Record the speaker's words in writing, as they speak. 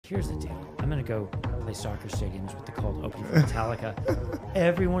here's the deal. I'm going to go play soccer stadiums with the cold open for Metallica.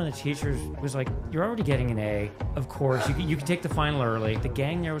 Every one of the teachers was like, you're already getting an A. Of course, you can take the final early. The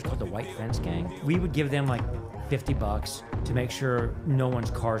gang there was called the White Fence Gang. We would give them like $50 to make sure no one's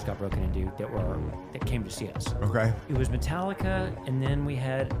cars got broken into that came to see us. Okay. It was Metallica, and then we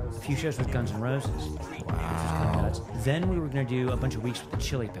had a few shows with Guns N' Roses. Wow. Then we were going to do a bunch of weeks with the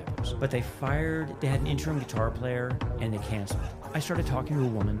Chili Peppers, but they had an interim guitar player, and they canceled. I started talking to a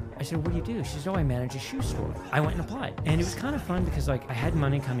woman. I said, what do you do? She said, oh, I manage a shoe store. I went and applied. And it was kind of fun because like I had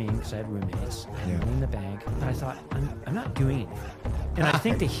money coming in because I had roommates. I had money in the bank, but I thought, I'm not doing anything. And I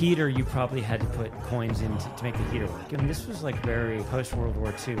think the heater, you probably had to put coins in to make the heater work. And this was like very post-World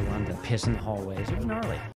War II, on the piss in the hallways. It was gnarly.